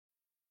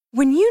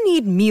When you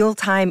need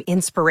mealtime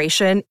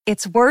inspiration,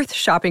 it's worth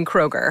shopping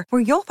Kroger,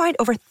 where you'll find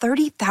over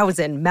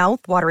 30,000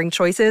 mouth-watering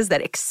choices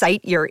that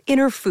excite your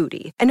inner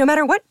foodie. And no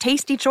matter what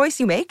tasty choice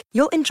you make,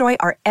 you'll enjoy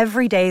our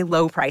everyday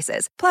low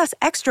prices, plus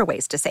extra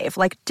ways to save,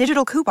 like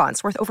digital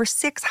coupons worth over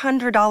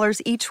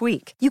 $600 each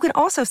week. You can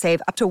also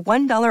save up to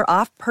 $1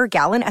 off per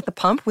gallon at the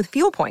pump with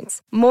fuel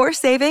points. More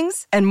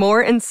savings and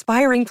more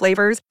inspiring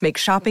flavors make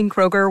shopping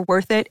Kroger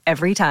worth it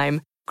every time.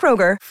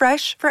 Kroger,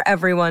 fresh for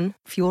everyone.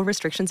 Fuel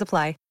restrictions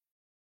apply.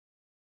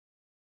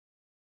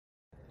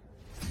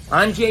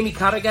 I'm Jamie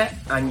Carragher,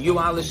 and you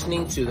are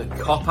listening to the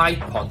Copeye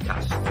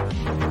Podcast.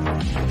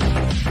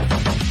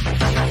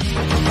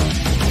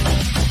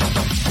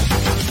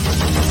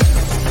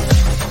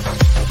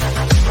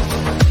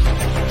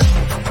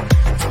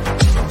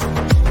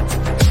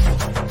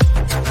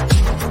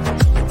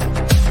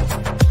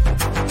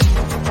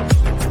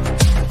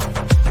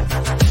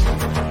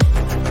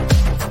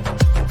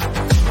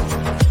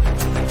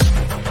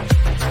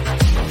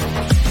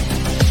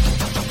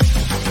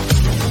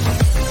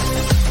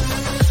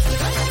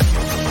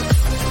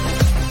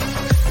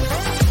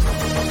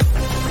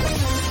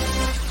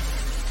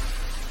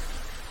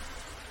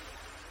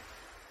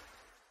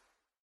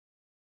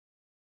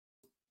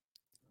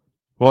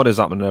 What is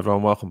happening,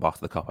 everyone? Welcome back to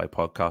the Copeye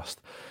Podcast.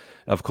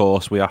 Of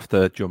course, we have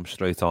to jump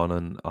straight on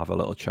and have a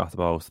little chat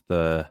about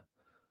the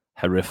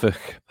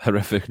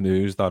horrific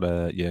news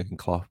that Jurgen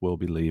Klopp will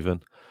be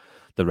leaving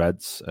the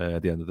Reds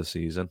at the end of the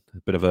season. A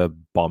bit of a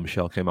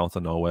bombshell came out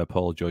of nowhere.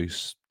 Paul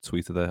Joyce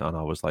tweeted it, and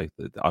I was like,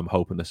 I'm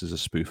hoping this is a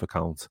spoof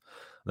account.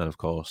 And then, of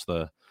course,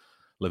 the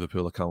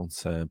Liverpool account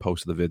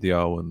posted the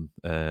video,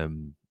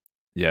 and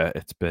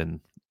it's been...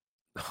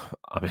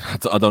 I mean,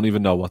 I don't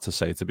even know what to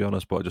say, to be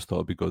honest, but I just thought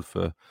it'd be good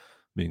for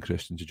me and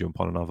Christian to jump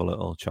on and have a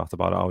little chat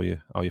about it.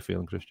 How you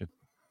feeling, Christian?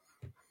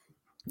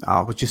 I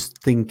was just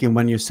thinking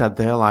when you said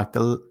there, like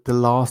the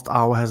last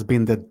hour has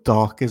been the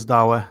darkest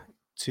hour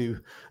to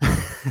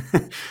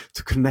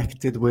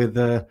connect it with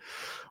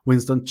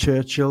Winston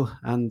Churchill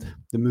and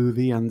the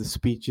movie and the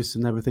speeches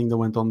and everything that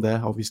went on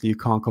there. Obviously, you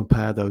can't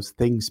compare those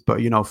things,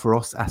 but for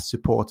us as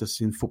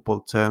supporters in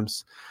football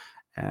terms,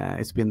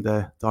 it's been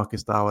the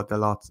darkest hour,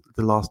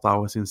 the last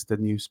hour since the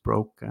news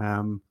broke.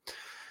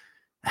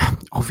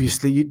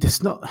 Obviously, you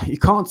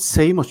can't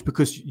say much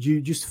because you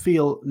just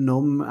feel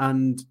numb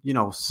and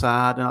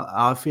sad. And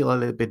I feel a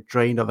little bit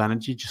drained of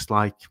energy, just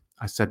like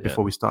I said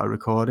before we started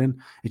recording.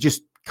 It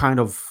just kind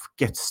of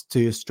gets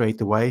to you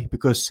straight away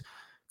because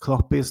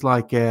Klopp is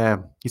like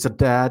he's a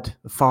dad,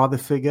 a father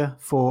figure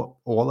for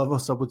all of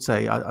us. I would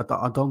say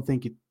I don't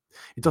think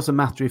it doesn't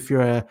matter if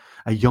you're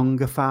a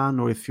younger fan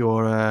or if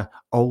you're an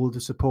older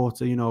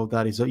supporter,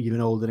 that is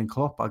even older than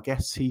Klopp. I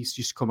guess he's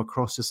just come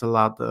across as a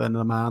lad and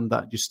a man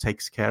that just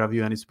takes care of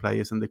you and his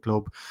players and the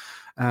club.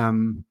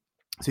 So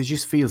it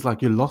just feels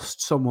like you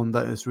lost someone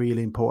that is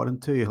really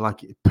important to you,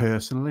 like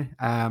personally.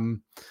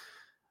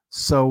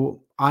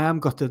 So I am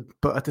gutted,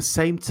 but at the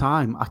same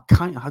time, I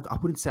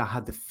wouldn't say I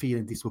had the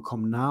feeling this will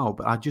come now,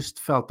 but I just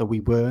felt that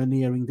we were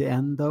nearing the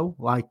end though,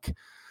 like...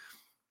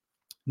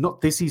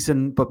 Not this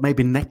season, but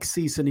maybe next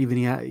season, even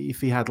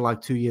if he had like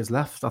 2 years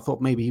left. I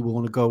thought maybe he will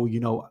want to go,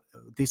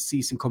 this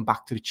season, come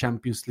back to the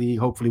Champions League,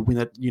 hopefully win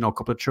a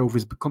couple of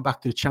trophies, but come back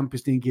to the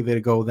Champions League, give it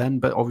a go then.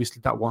 But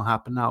obviously that won't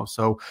happen now.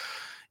 So,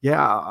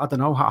 I don't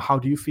know. How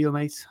do you feel,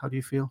 mate? How do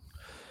you feel?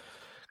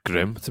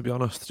 Grim, to be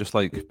honest. Just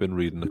like been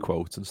reading the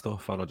quotes and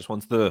stuff, and I just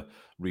wanted to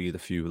read a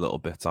few little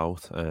bits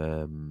out.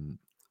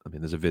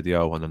 There's a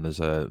video, and then there's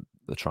the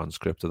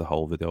transcript of the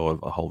whole video,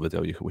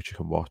 which you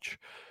can watch.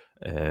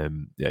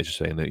 Just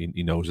saying that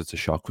he knows it's a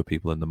shock for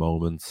people in the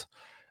moment,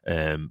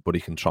 but he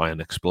can try and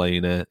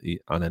explain it.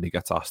 And then he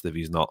gets asked if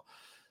he's not,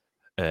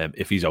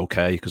 if he's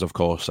okay, because of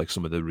course, like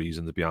some of the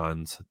reasons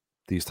behind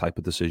these type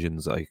of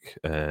decisions, like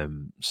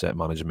certain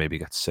manager maybe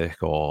gets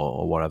sick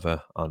or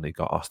whatever, and he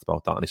got asked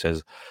about that, and he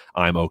says,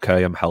 "I'm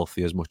okay. I'm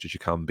healthy as much as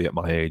you can be at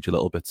my age. A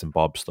little bits and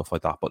bobs, stuff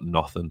like that, but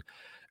nothing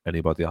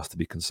anybody has to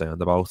be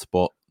concerned about."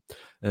 But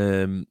I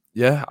don't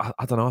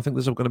know. I think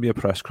there's going to be a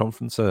press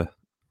conference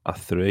at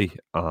 3,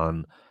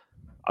 and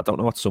I don't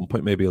know, at some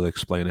point maybe he'll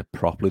explain it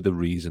properly, the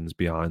reasons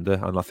behind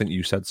it. And I think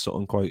you said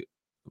something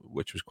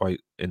which was quite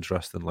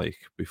interesting, like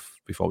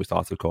before we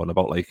started recording,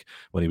 about like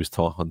when he was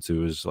talking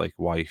to his like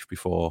wife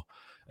before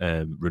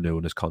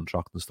renewing his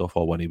contract and stuff,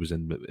 or when he was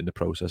in the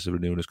process of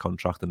renewing his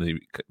contract, and he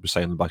was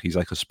saying like he's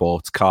like a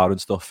sports car and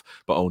stuff,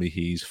 but only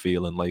he's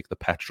feeling like the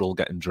petrol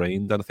getting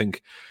drained. And I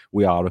think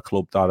we are a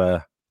club that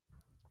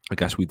I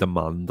guess we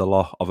demand a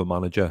lot of a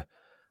manager,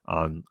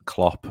 and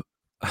Klopp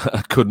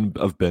couldn't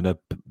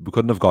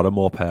have got a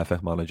more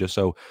perfect manager.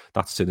 So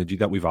that synergy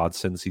that we've had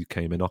since he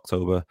came in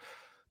October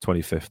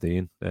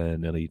 2015,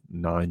 nearly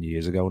 9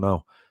 years ago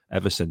now,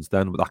 ever since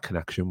then, that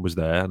connection was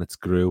there, and it's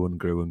grew and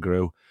grew and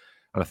grew.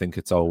 And I think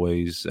it's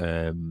always,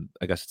 I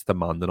guess it's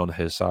demanding on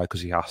his side,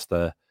 because he has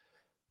to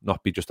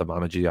not be just a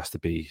manager, he has to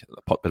be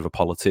a bit of a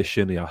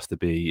politician, he has to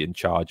be in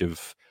charge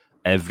of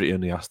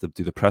everything, he has to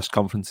do the press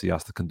conference, he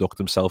has to conduct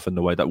himself in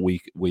the way that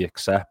we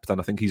accept. And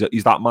I think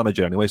he's that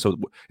manager anyway, so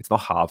it's not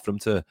hard for him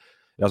to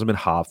hasn't been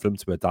hard for him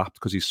to adapt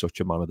because he's such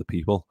a man of the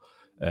people.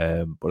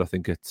 But I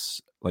think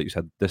it's, like you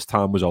said, this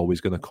time was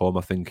always going to come.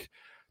 I think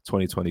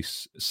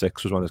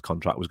 2026 was when his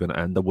contract was going to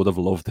end. I would have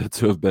loved it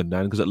to have been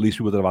then, because at least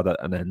we would have had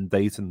an end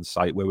date in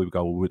sight where we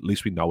go, at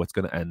least we know it's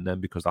going to end then,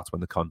 because that's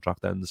when the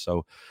contract ends.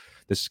 So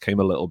this came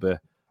a little bit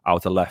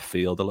out of left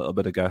field, a little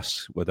bit, I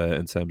guess, with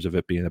in terms of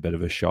it being a bit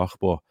of a shock.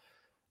 But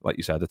like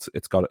you said, it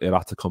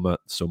had to come at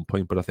some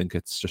point. But I think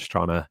it's just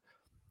trying to,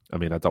 I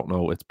mean, I don't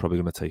know. It's probably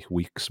going to take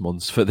weeks,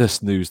 months for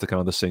this news to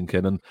kind of sink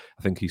in. And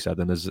I think he said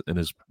in his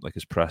like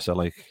his presser,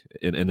 like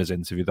in his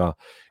interview, that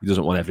he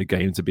doesn't want every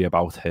game to be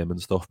about him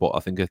and stuff. But I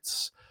think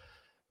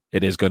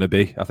it is going to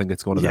be. I think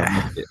it's going to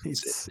be.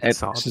 It's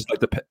just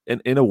like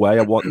in a way,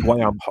 the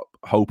way I'm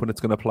hoping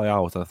it's going to play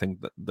out. And I think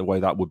that the way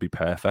that would be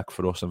perfect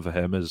for us and for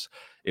him is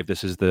if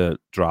this is the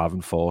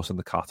driving force and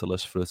the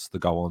catalyst for us to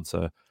go on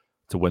to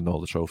win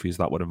all the trophies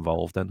that were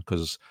involved in.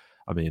 Because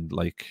I mean,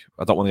 like,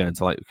 I don't want to get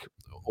into like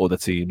other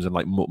teams and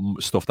like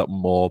stuff that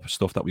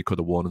we could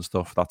have won and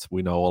stuff that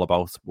we know all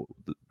about,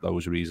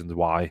 those reasons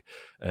why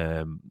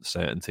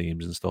certain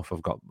teams and stuff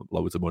have got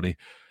loads of money.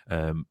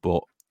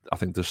 But I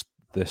think this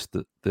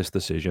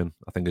decision,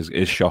 I think,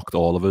 is shocked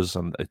all of us,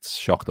 and it's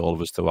shocked all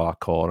of us to our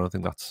core. And I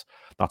think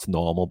that's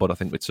normal. But I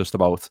think it's just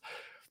about,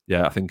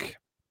 I think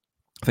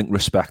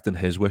respecting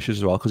his wishes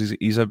as well, because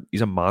he's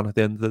a man at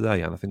the end of the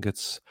day, and I think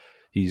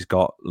he's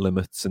got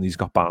limits and he's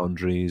got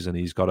boundaries and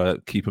he's got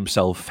to keep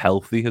himself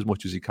healthy as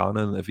much as he can.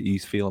 And if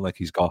he's feeling like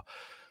he's got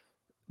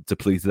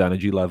depleted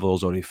energy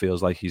levels, or he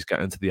feels like he's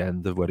getting to the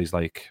end of where he's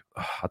like,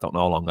 I don't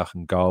know how long I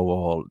can go,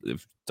 or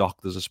if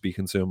doctors are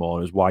speaking to him,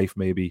 or his wife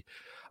maybe,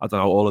 I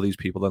don't know, all of these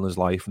people in his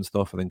life and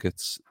stuff, I think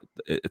it's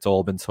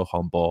all been took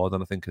on board.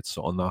 And I think it's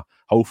something that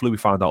hopefully we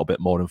find out a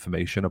bit more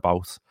information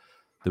about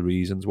the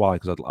reasons why,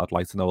 because I'd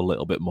like to know a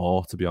little bit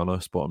more, to be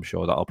honest, but I'm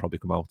sure that'll probably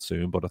come out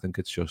soon. But I think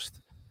it's just,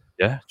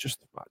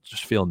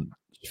 just feel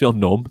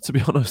numb, to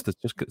be honest.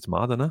 It's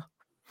mad, isn't it?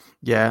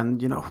 Yeah, and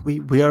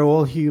we are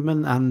all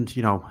human, and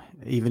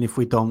even if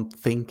we don't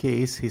think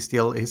he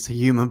still is a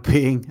human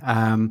being,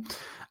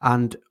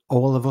 and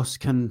all of us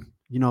can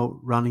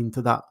run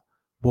into that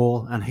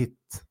wall and hit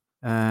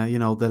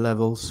the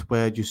levels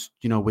where just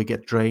we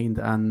get drained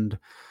and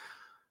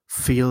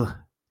feel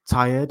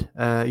tired.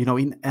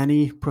 In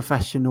any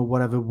profession or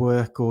whatever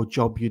work or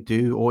job you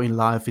do, or in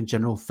life in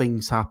general,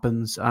 things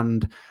happens,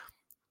 and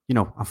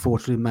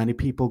unfortunately, many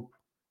people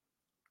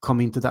come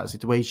into that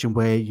situation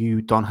where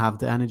you don't have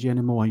the energy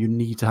anymore. You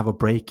need to have a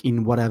break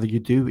in whatever you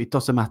do. It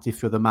doesn't matter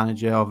if you're the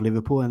manager of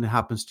Liverpool and it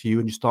happens to you,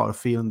 and you start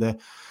feeling the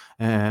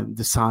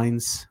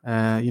signs,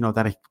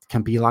 that it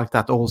can be like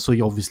that. Also,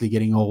 you're obviously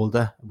getting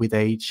older with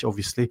age,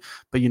 obviously,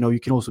 but you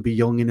can also be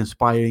young and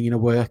inspiring in a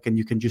work, and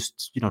you can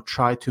just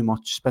try too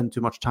much, spend too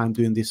much time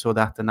doing this or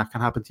that, and that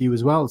can happen to you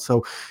as well.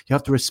 So you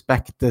have to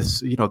respect this,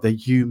 the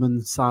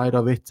human side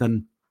of it,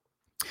 and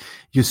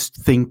just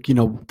think,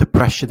 the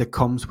pressure that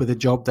comes with the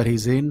job that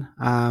he's in.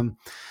 And,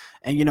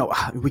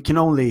 we can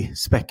only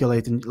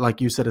speculate. And like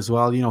you said as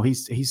well,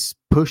 he's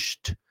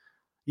pushed,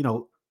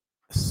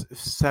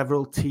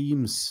 several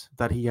teams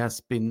that he has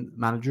been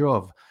manager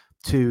of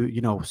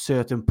to,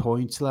 certain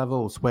points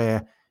levels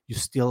where you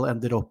still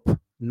ended up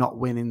not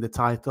winning the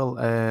title.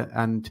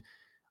 And,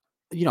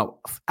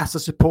 as a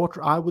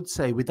supporter, I would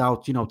say,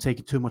 without,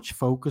 taking too much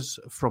focus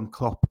from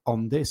Klopp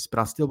on this, but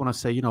I still want to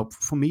say,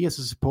 for me as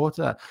a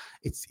supporter,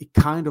 it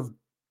kind of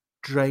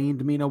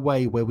drained me in a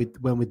way where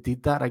when we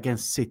did that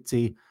against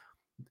City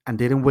and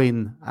didn't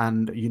win,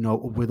 and,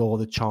 with all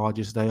the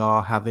charges they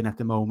are having at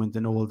the moment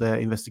and all the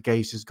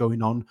investigations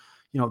going on,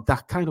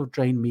 that kind of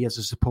drained me as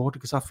a supporter,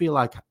 because I feel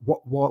like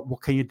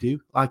what can you do?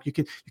 Like you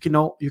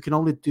can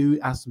only do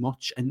as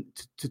much, and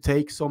to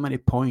take so many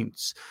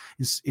points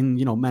in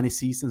many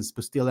seasons,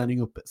 but still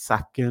ending up at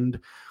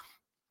second.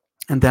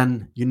 And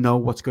then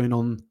what's going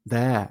on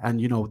there, and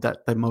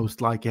that they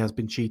most likely has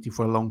been cheating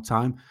for a long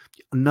time.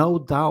 No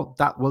doubt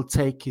that will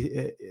take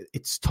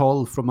its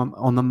toll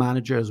on the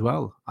manager as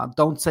well. I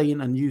don't say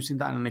and using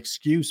that as an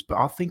excuse, but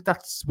I think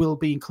that will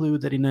be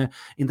included in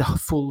the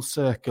full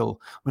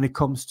circle when it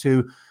comes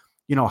to,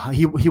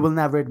 he will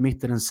never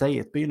admit it and say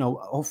it, but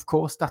of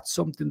course that's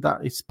something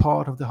that is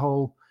part of the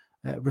whole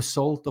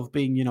result of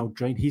being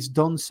drained. He's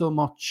done so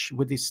much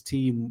with this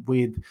team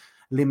with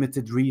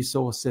limited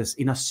resources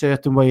in a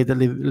certain way that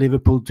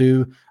Liverpool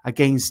do,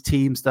 against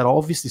teams that are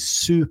obviously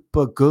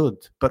super good,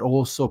 but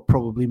also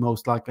probably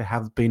most likely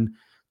have been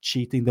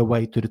cheating their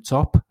way to the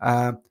top.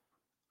 I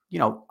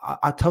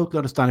totally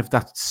understand if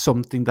that's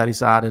something that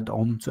is added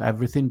on to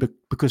everything, but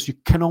because you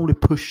can only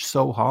push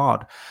so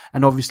hard.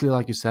 And obviously,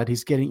 like you said,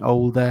 he's getting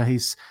older.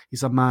 He's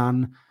a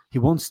man. He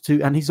wants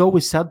to, and he's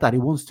always said that he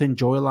wants to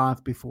enjoy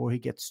life before he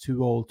gets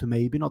too old to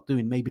maybe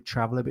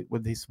travel a bit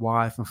with his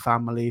wife and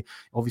family,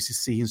 obviously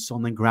see his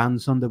son and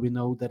grandson that we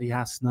know that he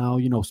has now,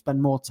 spend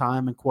more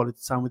time and quality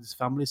time with his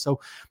family. So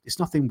it's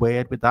nothing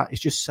weird with that. It's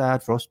just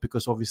sad for us,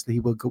 because obviously he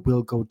will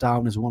go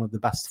down as one of the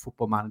best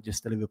football managers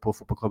the Liverpool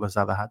Football Club has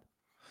ever had.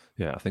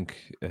 Yeah, I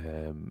think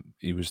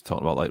he was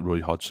talking about like Roy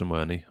Hodgson,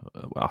 weren't he?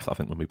 I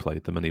think when we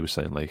played them, and he was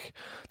saying like,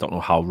 don't know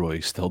how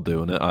Roy's still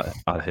doing it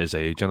at his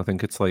age, and I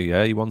think it's like,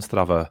 yeah, he wants to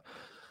have a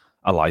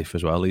life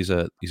as well. He's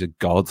a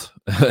god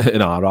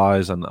in our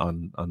eyes, and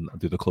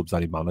do the clubs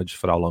that he managed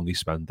for how long he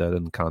spent there,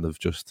 and kind of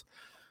just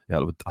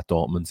at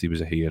Dortmund he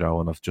was a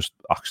hero, and I've just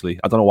actually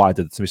I don't know why I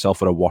did it to myself,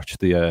 but I watched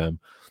the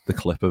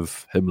clip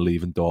of him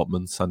leaving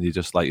Dortmund, and you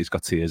just like he's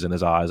got tears in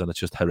his eyes, and it's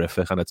just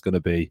horrific, and it's going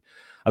to be.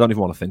 I don't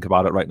even want to think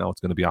about it right now. It's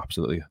going to be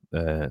absolutely,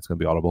 it's going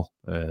to be horrible.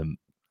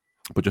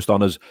 But just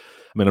on I'm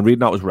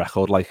reading out his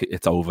record like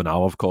it's over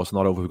now. Of course,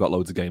 not over. We've got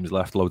loads of games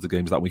left, loads of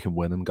games that we can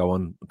win and go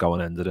and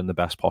end it in the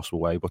best possible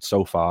way. But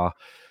so far,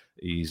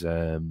 he's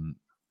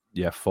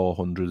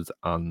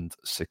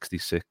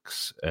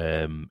 466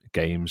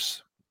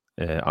 games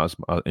as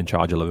in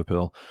charge of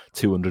Liverpool,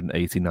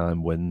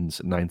 289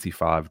 wins,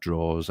 95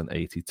 draws, and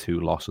 82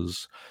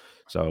 losses.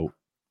 So.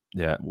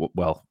 Yeah,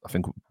 well, I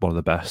think one of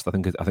the best. I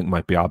think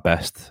might be our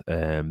best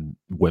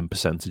win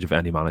percentage of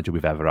any manager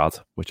we've ever had.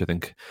 Which I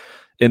think,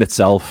 in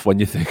itself, when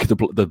you think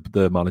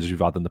the managers we've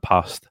had in the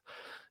past,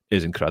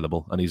 is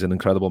incredible. And he's an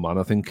incredible man.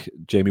 I think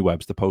Jamie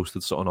Webster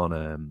posted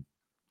something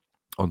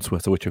on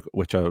Twitter,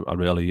 which I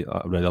really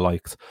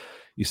liked.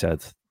 He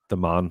said the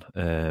man,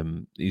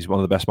 he's one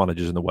of the best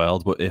managers in the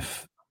world, but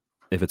if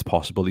it's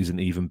possible, he's an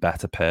even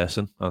better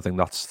person. And I think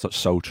that's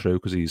so true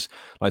because he's,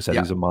 like I said,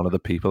 he's a man of the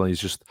people, and he's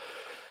just.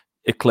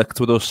 It clicked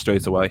with us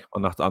straight away,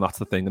 and that's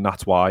the thing, and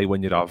that's why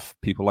when you have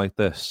people like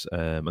this,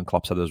 and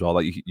Klopp said as well,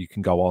 like you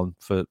can go on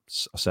for a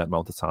certain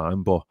amount of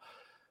time, but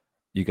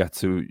you get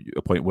to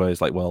a point where it's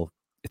like, well,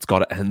 it's got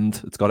to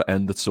end. It's got to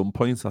end at some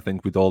point. I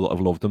think we'd all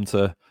have loved him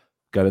to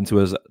get into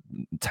his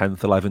 10th,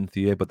 11th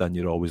year, but then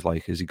you're always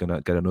like, is he going to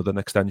get another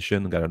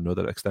extension and get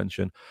another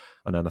extension?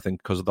 And then I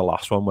think because of the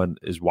last one, when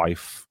his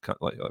wife,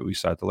 like we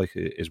said, like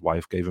his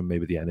wife gave him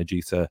maybe the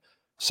energy to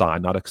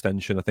sign that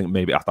extension. I think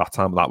maybe at that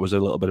time that was a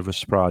little bit of a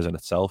surprise in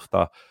itself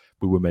that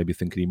we were maybe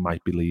thinking he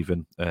might be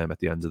leaving at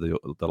the end of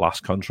the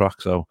last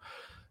contract. So,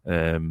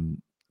 I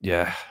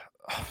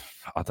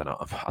don't know.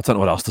 I don't know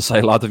what else to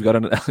say, lad. Have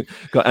you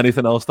got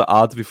anything else to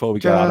add before we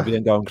get out of here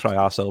and go and cry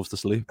ourselves to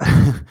sleep?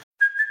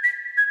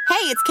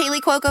 Hey, it's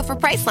Kaylee Cuoco for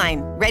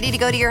Priceline. Ready to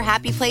go to your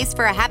happy place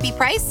for a happy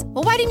price?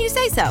 Well, why didn't you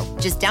say so?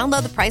 Just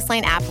download the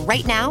Priceline app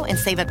right now and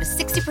save up to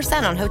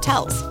 60% on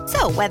hotels.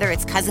 So whether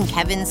it's Cousin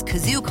Kevin's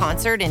Kazoo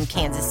Concert in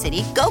Kansas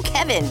City, go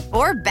Kevin,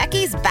 or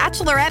Becky's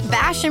Bachelorette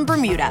Bash in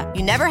Bermuda,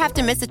 you never have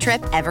to miss a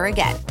trip ever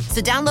again.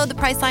 So download the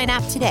Priceline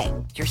app today.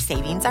 Your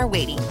savings are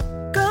waiting.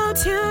 Go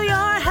to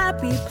your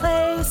happy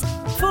place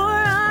for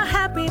a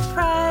happy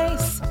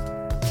price.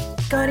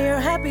 Go to your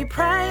happy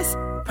price,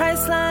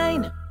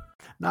 Priceline.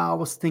 Now, I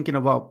was thinking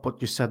about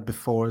what you said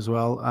before as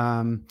well.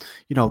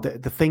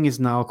 The thing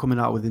is now coming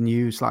out with the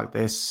news like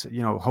this,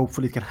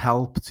 hopefully it can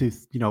help to,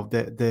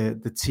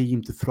 the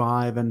team to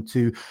thrive and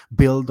to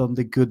build on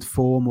the good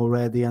form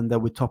already, and that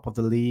we're top of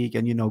the league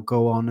and,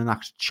 go on and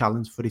actually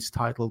challenge for this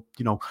title.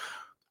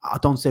 I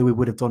don't say we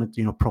would have done it,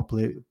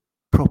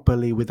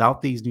 properly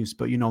without these news,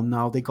 but,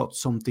 now they got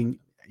something,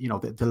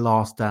 the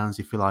last dance,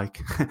 if you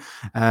like.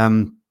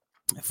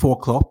 For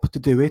Klopp to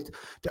do it.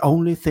 The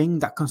only thing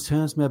that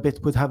concerns me a bit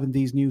with having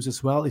these news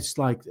as well is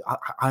like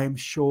I am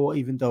sure,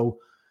 even though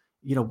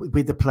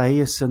with the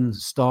players and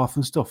staff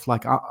and stuff,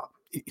 like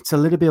it's a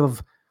little bit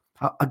of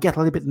I get a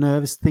little bit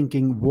nervous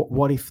thinking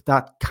what if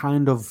that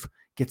kind of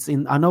gets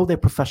in. I know they're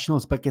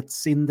professionals, but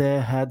gets in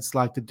their heads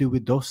like to do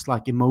with us,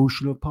 like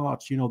emotional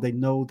parts. They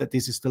know that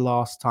this is the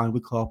last time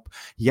with Klopp.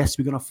 Yes,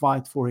 we're gonna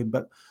fight for him,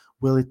 but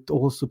will it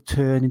also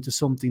turn into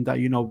something that,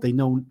 they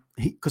know,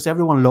 because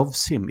everyone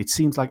loves him. It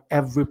seems like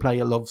every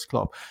player loves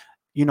Klopp.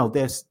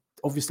 There's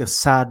obviously a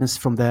sadness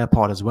from their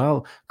part as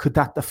well. Could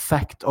that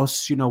affect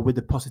us, with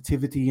the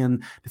positivity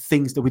and the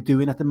things that we're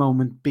doing at the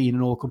moment, being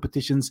in all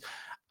competitions?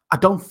 I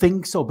don't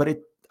think so, but I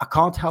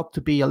can't help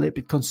to be a little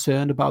bit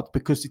concerned about,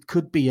 because it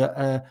could be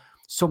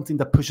something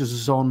that pushes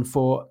us on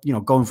for,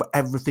 going for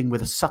everything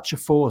with such a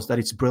force that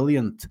it's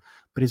brilliant.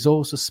 But it's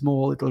also a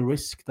small little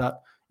risk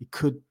that it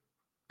could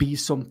be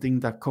something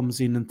that comes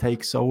in and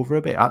takes over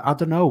a bit. I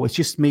don't know. It's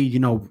just me,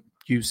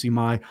 using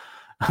my,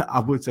 I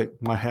would say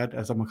my head,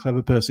 as I'm a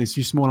clever person. It's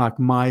just more like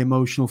my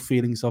emotional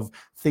feelings of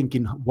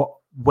thinking,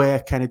 where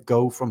can it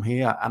go from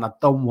here? And I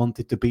don't want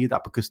it to be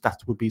that, because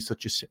that would be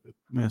such a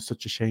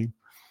shame.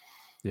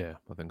 Yeah,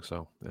 I think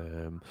so.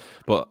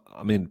 But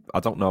I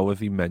don't know if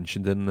he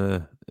mentioned in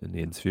the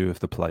interview if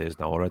the players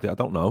know already. I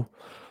don't know.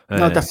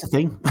 No, that's the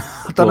thing.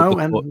 I don't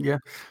know.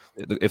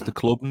 If the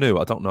club knew,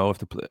 I don't know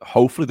if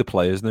hopefully the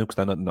players knew, because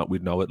then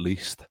we'd know at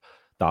least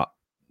that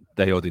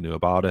they already knew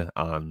about it,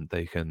 and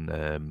they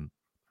can.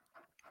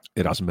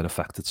 It hasn't been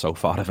affected so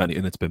far. If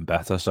anything, it's been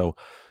better. So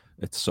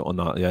it's something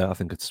that, I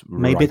think it's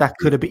maybe that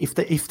could have been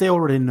if they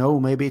already know.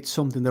 Maybe it's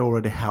something that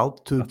already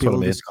helped to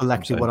build this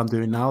collective. What I'm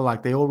doing now,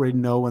 like they already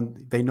know, and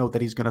they know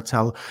that he's going to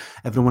tell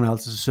everyone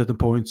else at a certain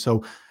point.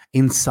 So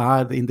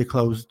inside in the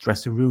closed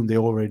dressing room, they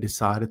already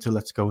decided to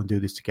let's go and do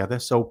this together.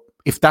 So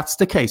if that's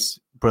the case,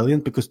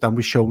 brilliant, because then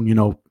we've shown,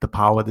 the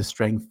power, the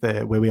strength,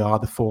 where we are,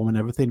 the form and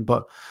everything.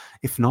 But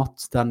if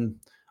not, then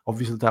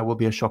obviously that will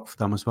be a shock for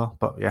them as well.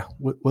 But yeah,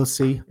 we'll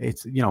see.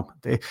 It's,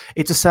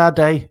 it's a sad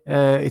day.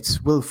 It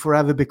will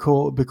forever be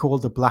called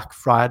the Black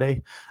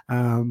Friday.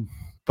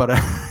 But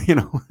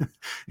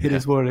it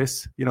is what it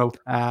is.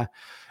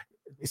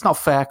 It's not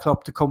fair,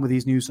 Klopp, to come with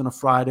these news on a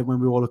Friday when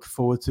we all look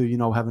forward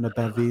to, having a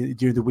bevy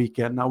during the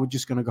weekend. Now we're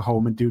just going to go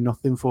home and do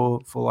nothing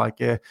for like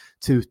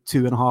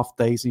 2.5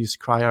 days and just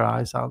cry our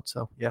eyes out.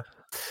 So yeah,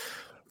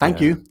 thank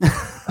you.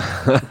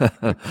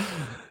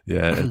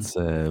 Yeah, it's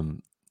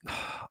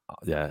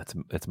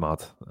it's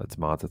mad. It's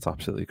mad. It's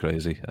absolutely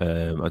crazy.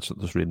 I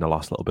just reading the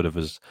last little bit of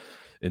his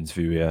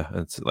interview here.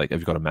 It's like, have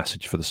you got a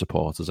message for the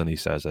supporters? And he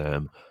says,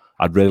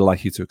 I'd really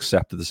like you to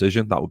accept the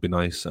decision. That would be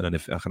nice. And then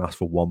if I can ask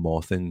for one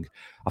more thing,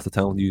 after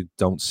telling you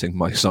don't sing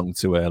my song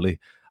too early,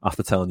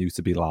 after telling you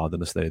to be loud in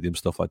the stadium,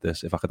 stuff like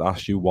this, if I could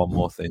ask you one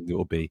more thing, it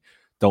would be,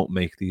 don't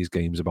make these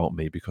games about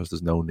me because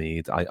there's no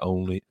need.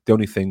 The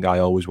only thing I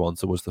always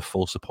wanted was the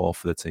full support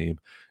for the team.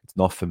 It's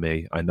not for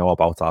me. I know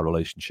about our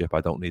relationship.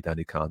 I don't need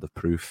any kind of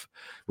proof.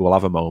 We will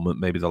have a moment,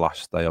 maybe the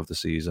last day of the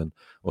season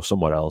or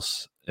somewhere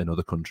else in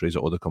other countries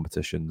or other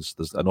competitions.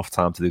 There's enough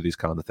time to do these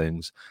kind of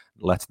things.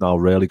 Let's now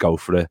really go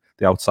for it.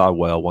 The outside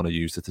world want to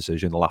use the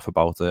decision, laugh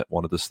about it,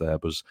 want to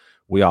disturb us.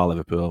 We are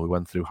Liverpool. We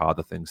went through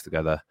harder things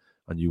together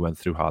and you went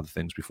through harder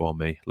things before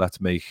me.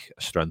 Let's make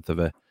a strength of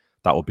it.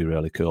 That would be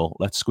really cool.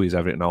 Let's squeeze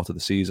everything out of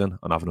the season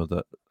and have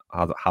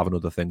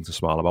another thing to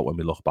smile about when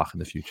we look back in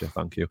the future.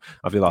 Thank you.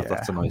 I feel like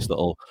that's a nice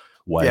little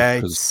way.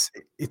 Yeah,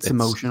 it's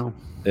emotional.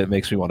 It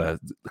makes me want to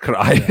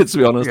cry, to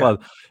be honest, lad.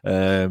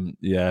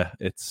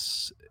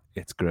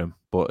 It's grim,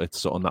 but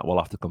it's something that we'll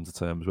have to come to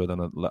terms with.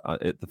 And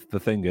the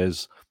thing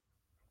is,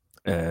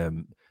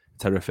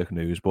 terrific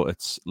news,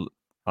 but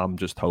I'm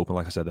just hoping,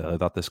 like I said earlier,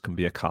 that this can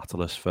be a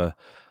catalyst for,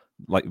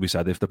 like we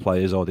said, if the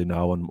players already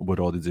know and we're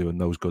already doing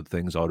those good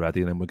things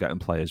already and then we're getting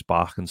players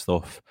back and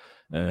stuff,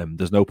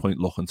 there's no point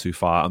looking too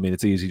far. I mean,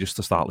 it's easy just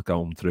to start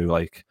going through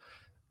like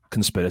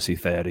conspiracy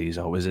theories.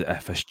 Oh, is it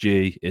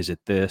FSG? Is it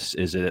this?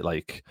 Is it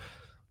like,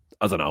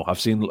 I don't know. I've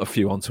seen a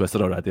few on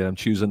Twitter already and I'm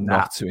choosing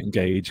not to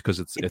engage because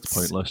it's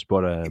pointless.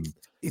 But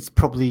it's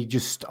probably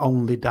just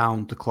only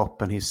down to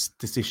Klopp and his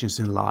decisions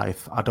in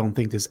life. I don't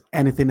think there's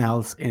anything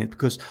else in it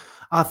because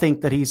I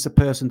think that he's a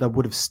person that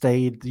would have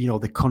stayed,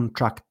 the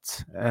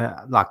contract,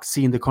 like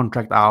seeing the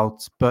contract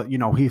out. But,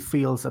 he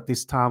feels at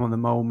this time of the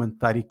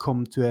moment that he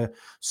come to a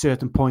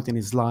certain point in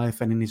his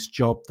life and in his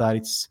job that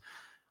it's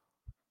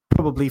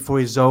probably for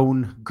his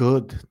own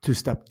good to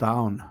step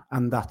down.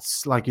 And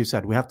that's, like you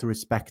said, we have to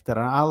respect that.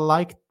 And I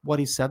like what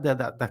he said there,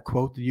 that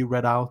quote that you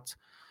read out.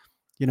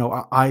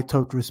 I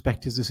totally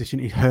respect his decision.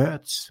 It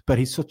hurts, but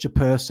he's such a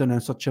person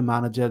and such a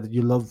manager that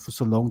you love for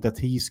so long that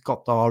he's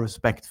got our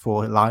respect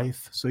for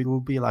life. So it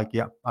will be like,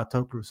 yeah, I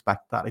totally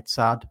respect that. It's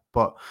sad,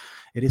 but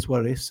it is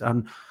what it is.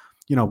 And,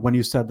 when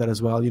you said that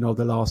as well, the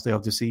last day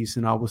of the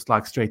season, I was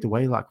like straight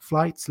away, like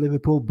flights,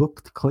 Liverpool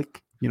booked,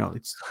 click,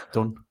 it's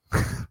done.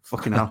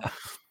 Fucking hell.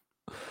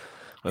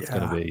 That's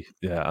going to be,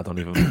 I don't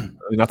even,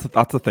 I mean,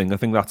 that's the thing. I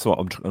think that's what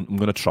I'm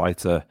going to try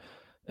to,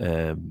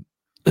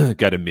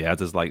 get in my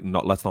head is like,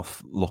 let's not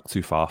look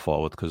too far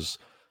forward because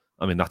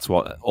I mean that's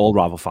what all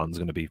rival fans are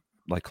going to be,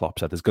 like Klopp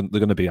said. They're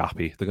going to be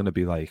happy. They're going to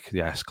be like,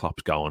 yes,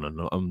 Klopp's going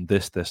and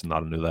this and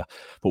that and other.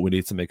 But we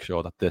need to make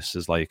sure that this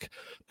is like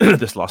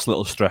this last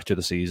little stretch of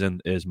the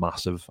season is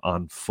massive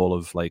and full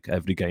of like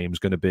every home game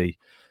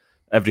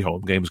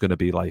is going to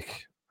be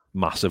like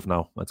massive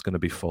now. It's going to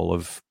be full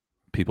of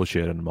people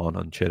cheering them on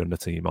and cheering the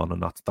team on,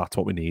 and that's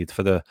what we need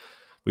for the.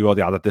 We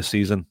already had it this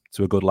season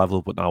to a good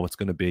level, but now it's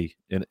going to be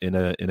in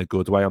a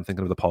good way. I'm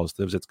thinking of the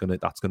positives. That's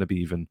going to be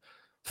even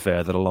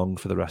further along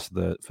for the rest of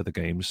the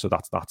games. So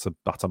that's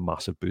a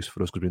massive boost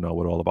for us because we know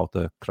we're all about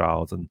the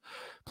crowd and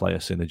player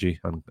synergy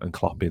and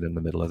Klopp being in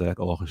the middle of it,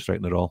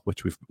 orchestrating it all,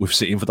 which we've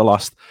seen for the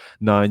last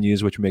 9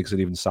 years, which makes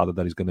it even sadder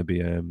that he's going to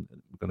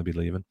be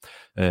leaving.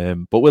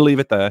 But we'll leave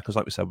it there because,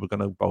 like we said, we're going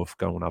to both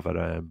go and have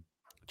a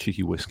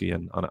cheeky whiskey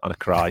and a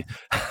cry.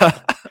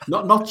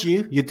 Not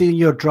you. You're doing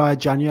your dry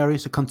January,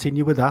 so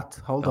continue with that.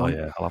 Hold on.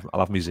 Yeah, I'll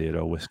have me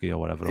zero whiskey or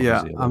whatever.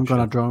 Yeah, I'm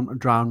gonna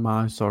drown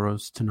my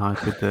sorrows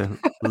tonight with the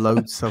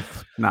loads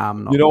of. Nah,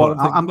 I'm not. You know what?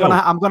 I'm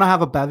gonna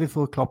have a bevy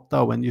for Klopp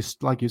though, and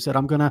like you said,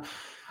 I'm gonna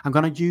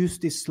use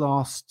this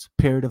last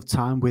period of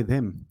time with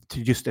him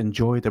to just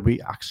enjoy that.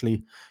 We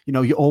actually,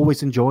 you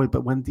always enjoy it,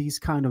 but when these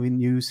kind of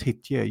news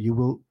hit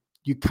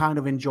you kind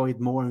of enjoy it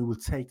more, and we'll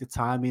take the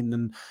time in,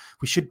 and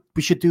we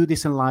should do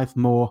this in life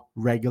more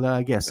regular,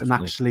 I guess. Definitely.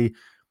 And actually,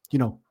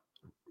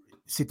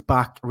 sit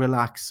back,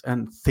 relax,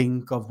 and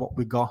think of what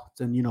we got,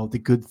 and the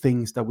good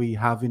things that we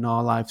have in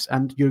our lives.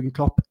 And Jurgen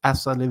Klopp,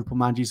 as a Liverpool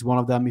manager, is one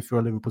of them. If you're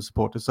a Liverpool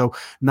supporter, so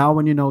now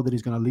when you know that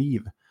he's going to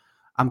leave,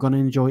 I'm going to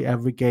enjoy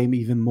every game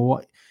even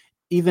more,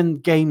 even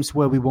games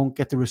where we won't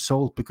get the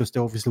result, because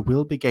there obviously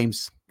will be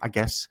games, I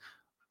guess.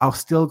 I'm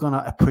still going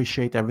to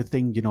appreciate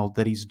everything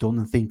that he's done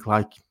and think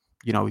like.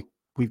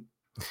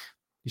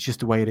 it's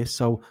just the way it is.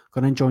 So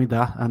gonna enjoy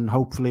that, and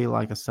hopefully,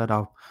 like I said,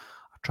 I'll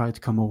try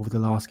to come over the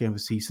last game of the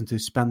season to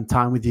spend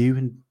time with you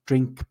and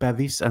drink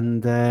bevies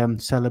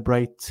and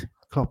celebrate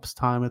Klopp's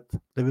time at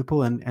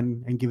Liverpool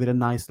and give it a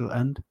nice little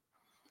end.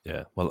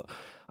 Yeah, well,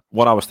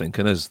 what I was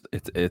thinking is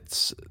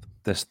it's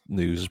this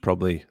news is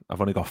probably,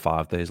 I've only got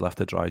 5 days left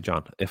to dry,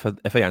 John. If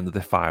I ended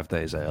it 5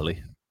 days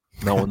early,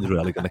 no one's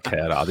really going to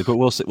care, are they? But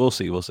we'll see.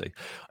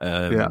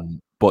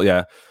 But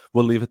yeah,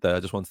 we'll leave it there. I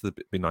just wanted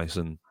to be nice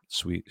and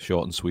sweet,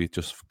 short and sweet,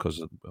 just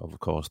because of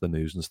course the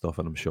news and stuff,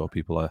 and I'm sure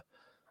people are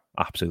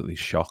absolutely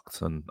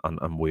shocked, and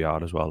we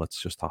are as well. It's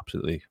just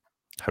absolutely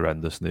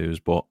horrendous news.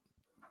 But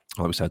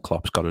like we said,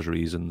 Klopp's got his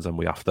reasons, and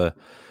we have to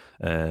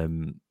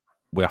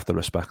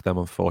respect them.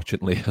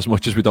 Unfortunately, as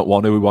much as we don't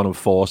want to, we want to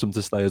force them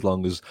to stay as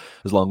long as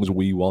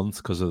we want,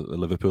 because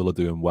Liverpool are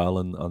doing well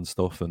and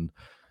stuff, and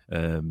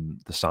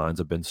the signs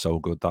have been so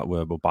good that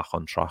we're back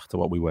on track to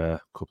what we were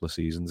a couple of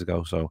seasons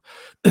ago. So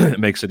it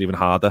makes it even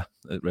harder.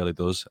 It really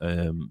does.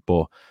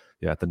 But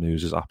yeah, the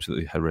news is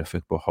absolutely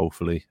horrific. But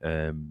hopefully,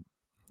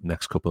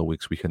 next couple of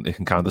weeks it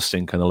can kind of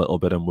sink in a little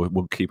bit, and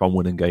we'll keep on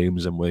winning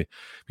games, and we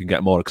can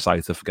get more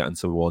excited for getting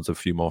towards a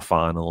few more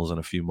finals and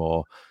a few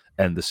more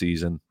end of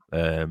season.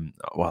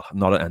 Well,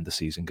 not an end of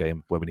season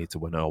game where we need to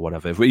win or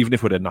whatever. Even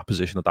if we're in that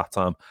position at that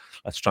time,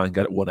 let's try and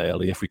get it won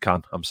early if we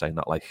can. I'm saying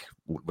that like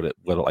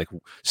we're like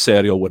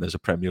serial winners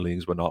of Premier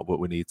Leagues. We're not, but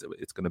we need to,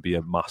 it's going to be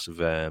a massive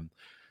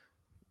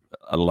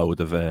a load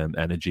of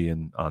energy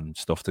and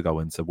stuff to go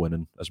into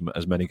winning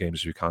as many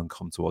games as we can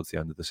come towards the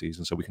end of the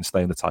season, so we can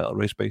stay in the title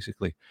race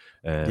basically,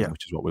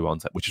 which is what we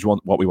want. Which is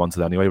what we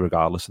wanted anyway,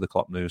 regardless of the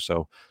Klopp news.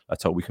 So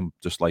let's hope we can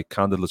just like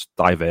kind of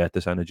divert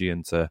this energy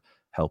into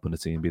helping the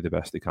team be the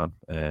best they can.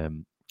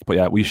 But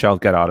yeah, we shall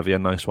get out of here.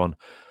 Nice one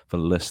for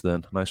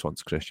listening. Nice one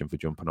to Christian for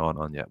jumping on.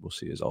 And yeah, we'll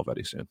see you all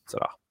very soon.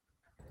 Ta-ra.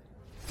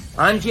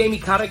 I'm Jamie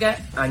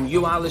Carragher, and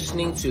you are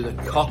listening to the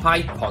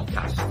Cop-Eye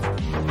Podcast.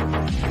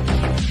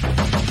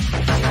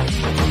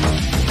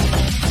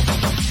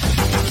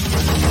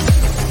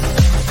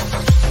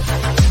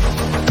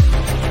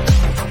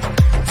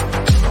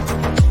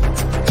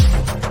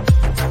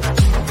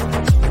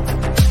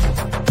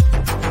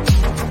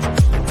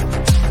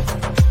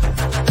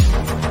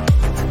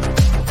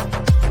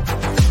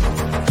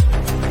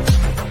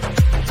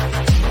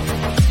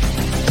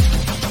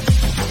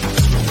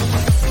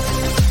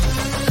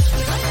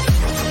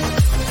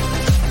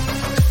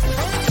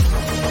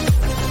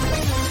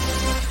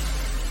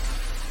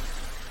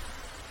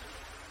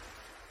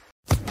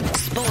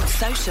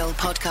 Social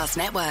Podcast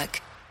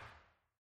Network.